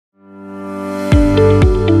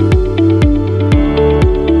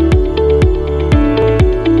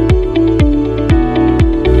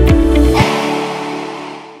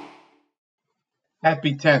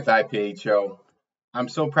Happy 10th, IPHO. I'm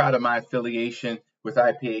so proud of my affiliation with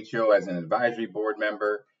IPHO as an advisory board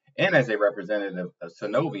member and as a representative of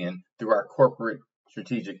Synovian through our corporate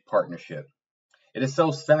strategic partnership. It is so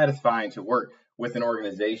satisfying to work with an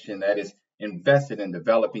organization that is invested in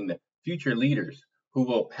developing the future leaders who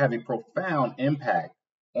will have a profound impact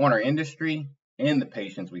on our industry and the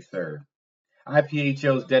patients we serve.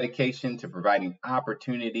 IPHO's dedication to providing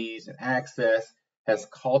opportunities and access has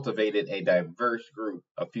cultivated a diverse group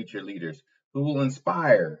of future leaders who will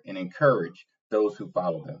inspire and encourage those who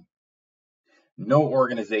follow them. No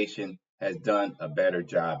organization has done a better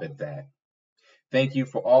job at that. Thank you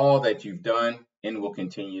for all that you've done and will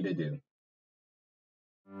continue to do.